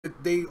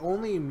they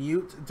only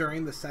mute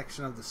during the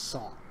section of the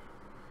song.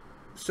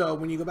 So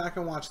when you go back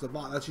and watch the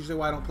VOD, that's usually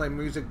why I don't play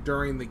music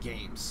during the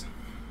games.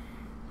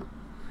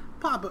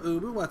 Papa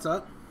Ubu, what's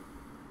up?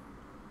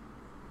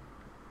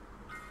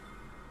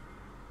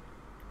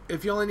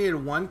 If you only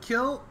needed one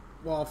kill,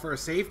 well, for a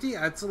safety,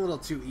 that's a little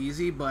too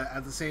easy, but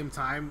at the same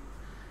time,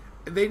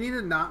 they need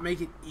to not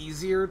make it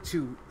easier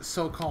to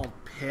so-called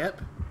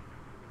pip,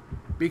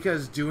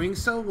 because doing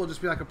so will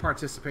just be like a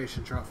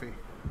participation trophy.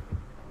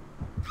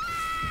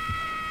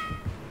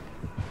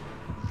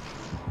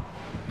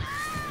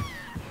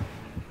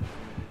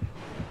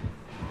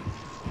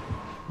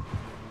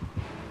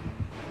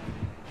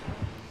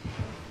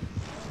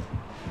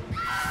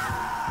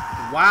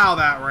 Wow,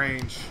 that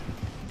range.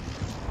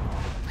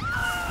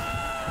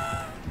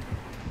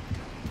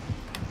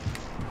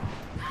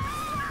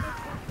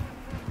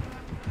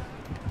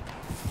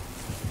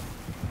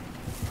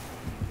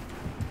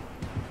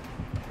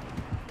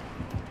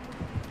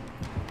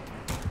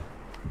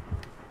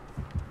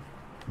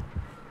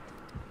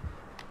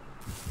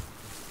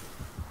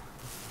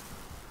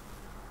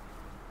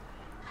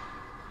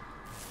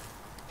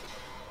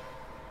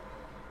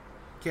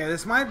 Okay,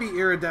 this might be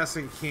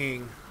Iridescent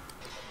King.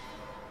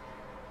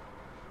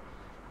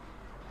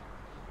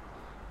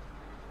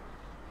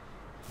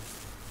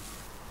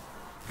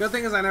 Good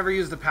thing is I never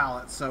used the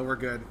pallet, so we're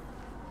good.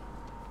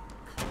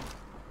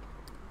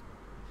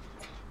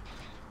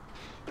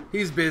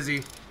 He's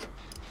busy.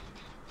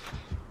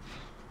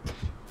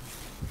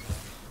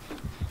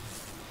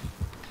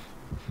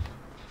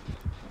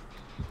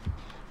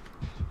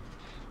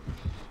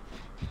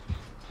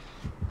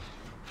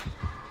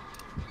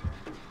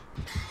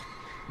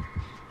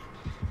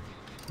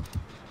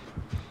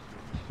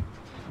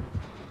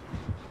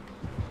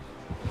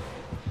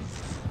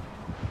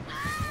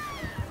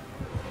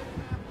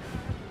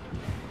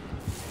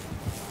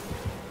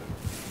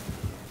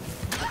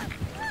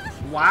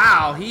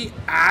 Wow, he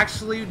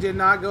actually did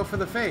not go for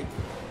the fake.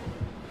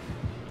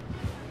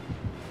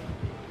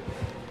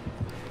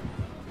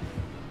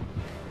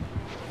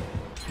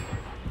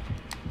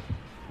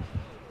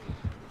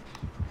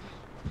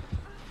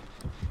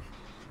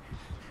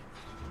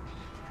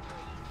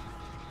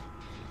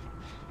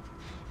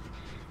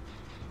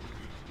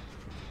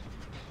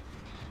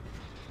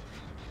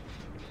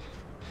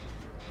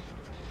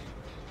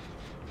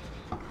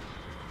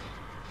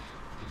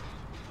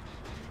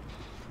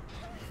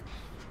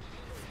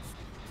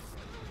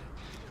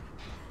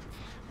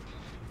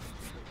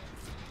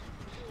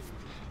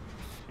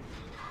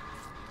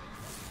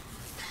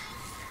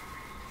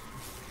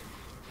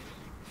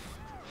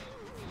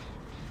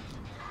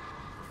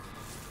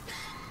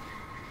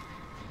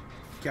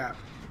 Cap.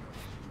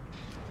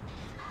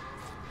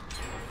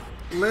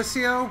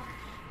 Licio,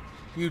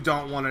 you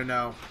don't want to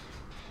know.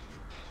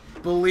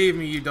 Believe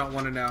me, you don't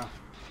want to know.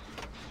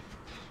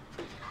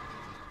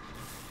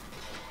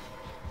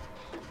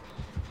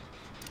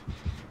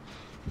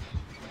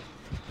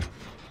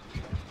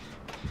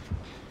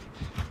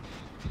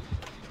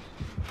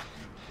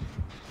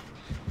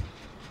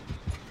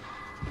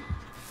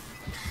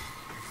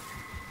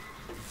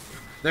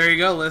 There you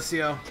go,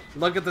 Licio.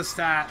 Look at the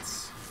stats.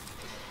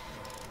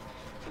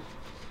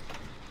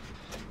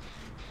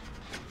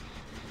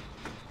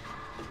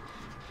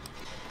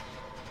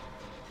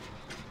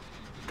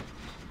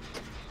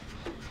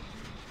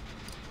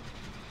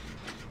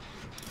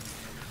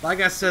 Like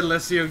I said,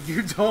 Licio,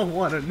 you don't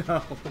want to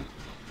know.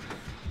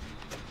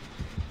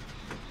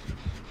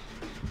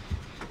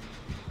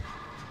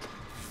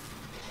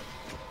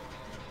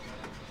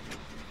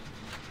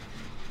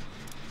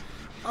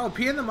 Oh,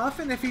 pee in the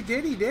muffin? If he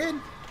did, he did.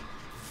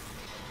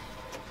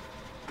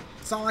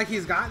 It's not like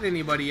he's gotten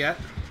anybody yet.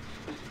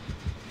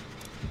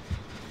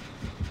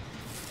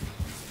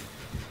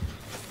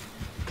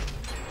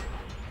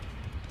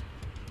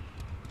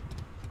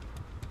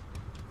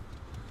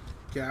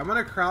 Okay, I'm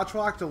gonna crouch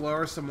walk to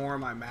lower some more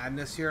of my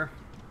madness here.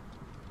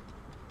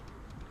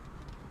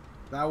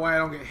 That way I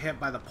don't get hit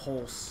by the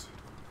pulse.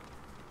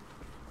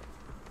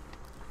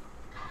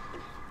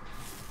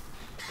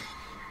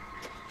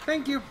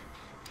 Thank you.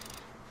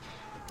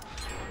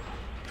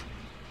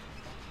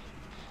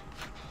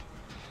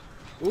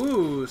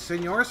 Ooh,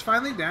 Senor's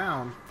finally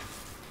down.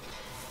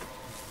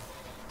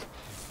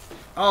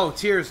 Oh,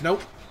 tears.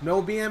 Nope.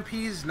 No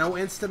BMPs, no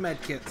insta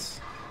med kits.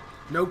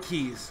 No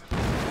keys.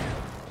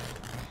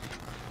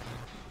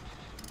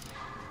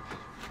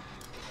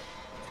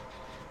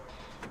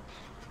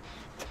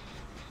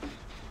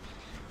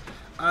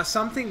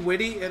 Something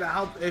witty,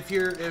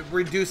 it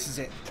reduces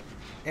it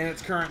in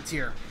its current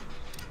tier.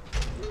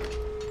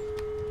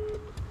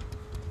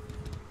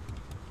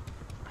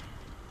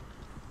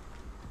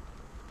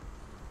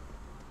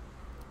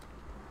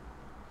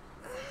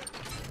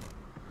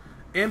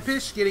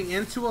 Impish, getting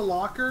into a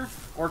locker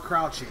or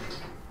crouching.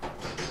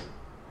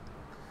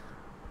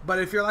 But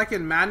if you're like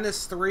in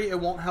Madness 3, it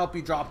won't help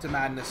you drop to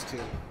Madness 2.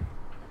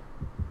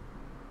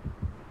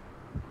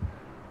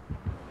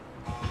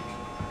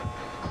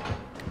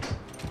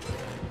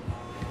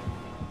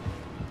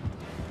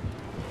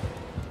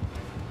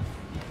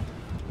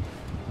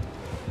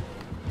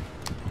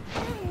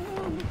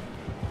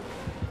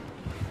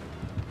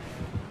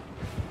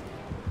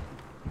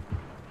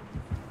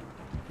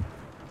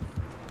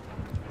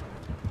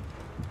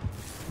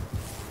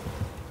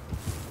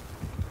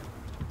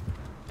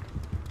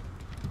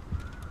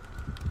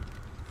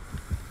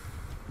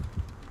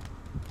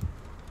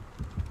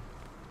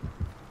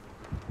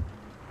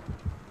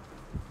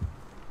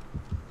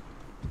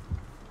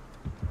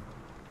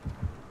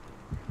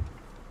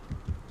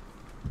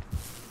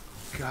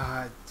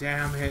 God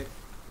damn it.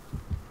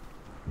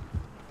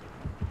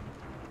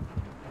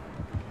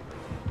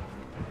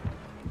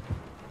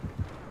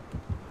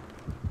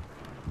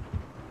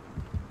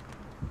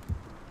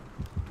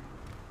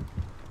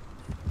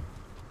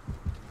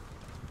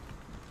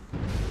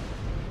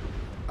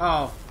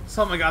 Oh,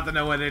 someone got to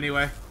know it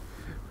anyway.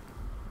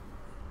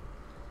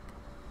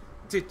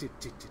 Did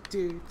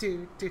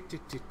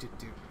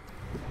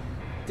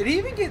he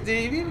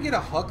even get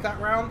a hook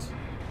that round?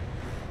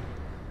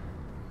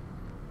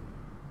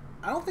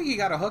 I don't think he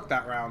got a hook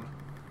that round.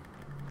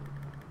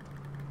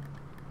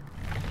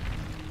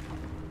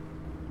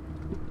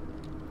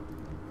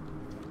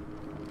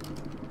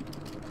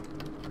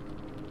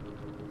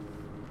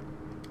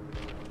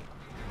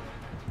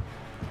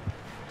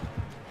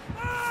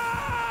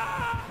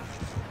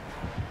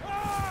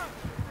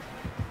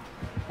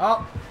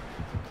 Oh.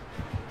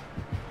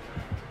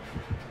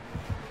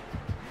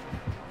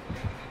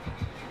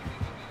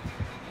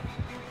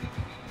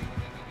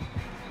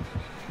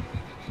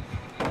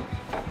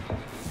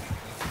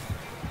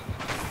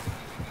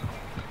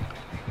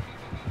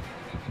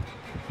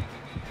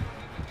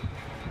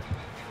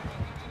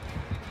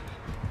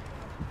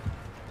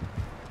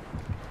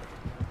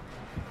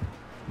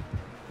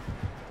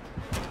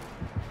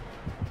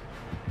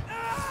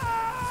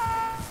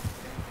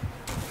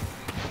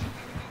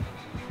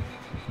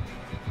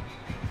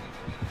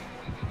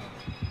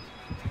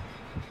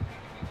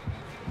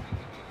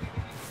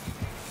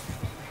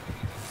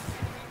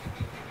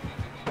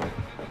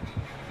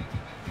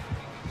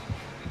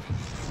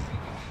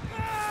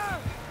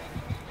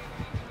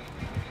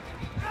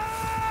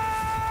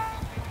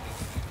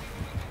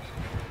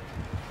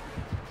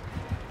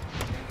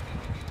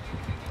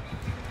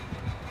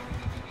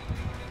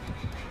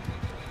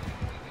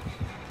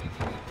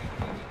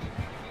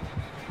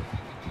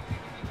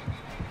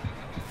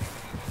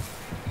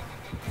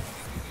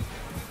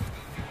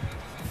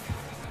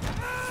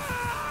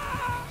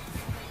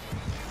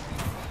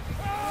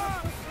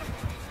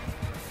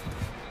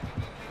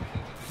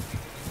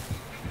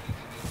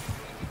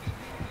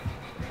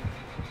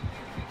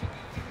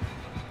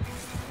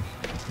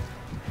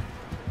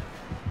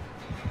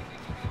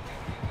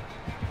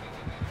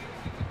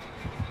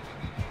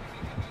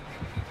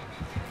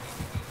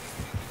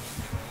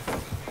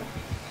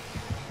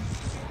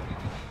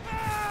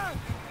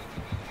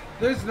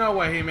 There's no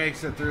way he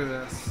makes it through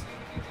this.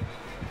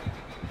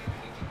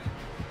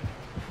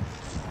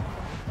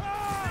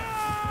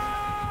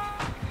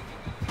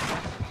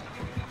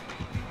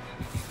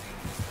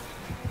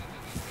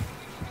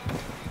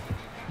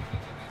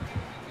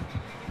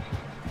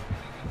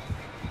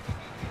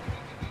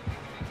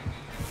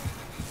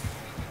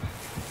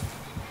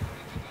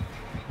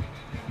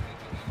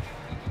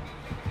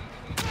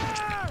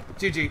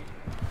 GG.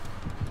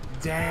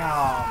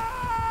 Damn.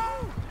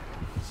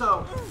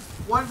 So,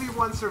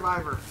 1v1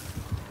 Survivor.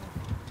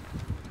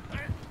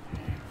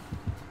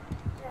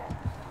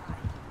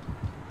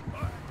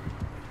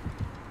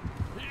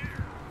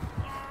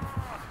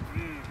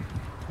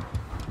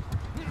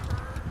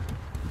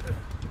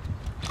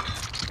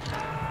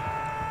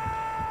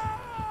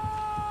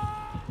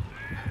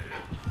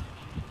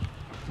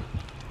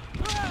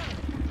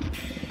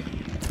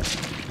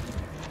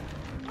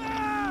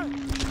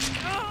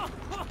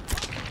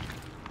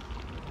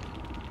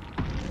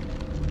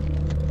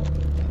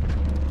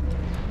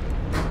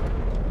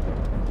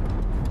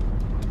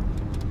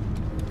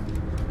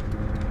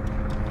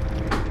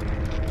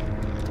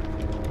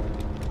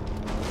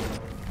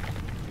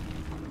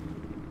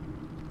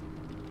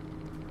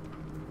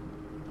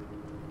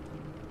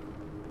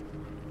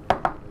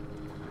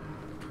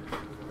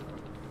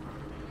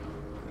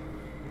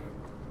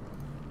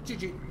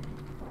 GG.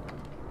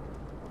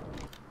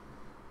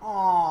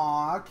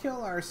 Aw,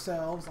 kill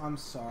ourselves. I'm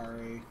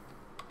sorry.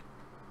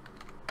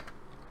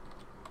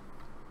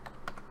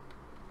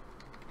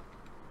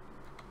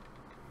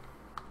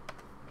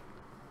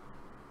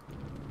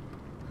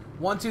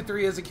 One, two,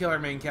 three is a killer,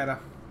 main Keta.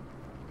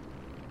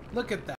 Look at that.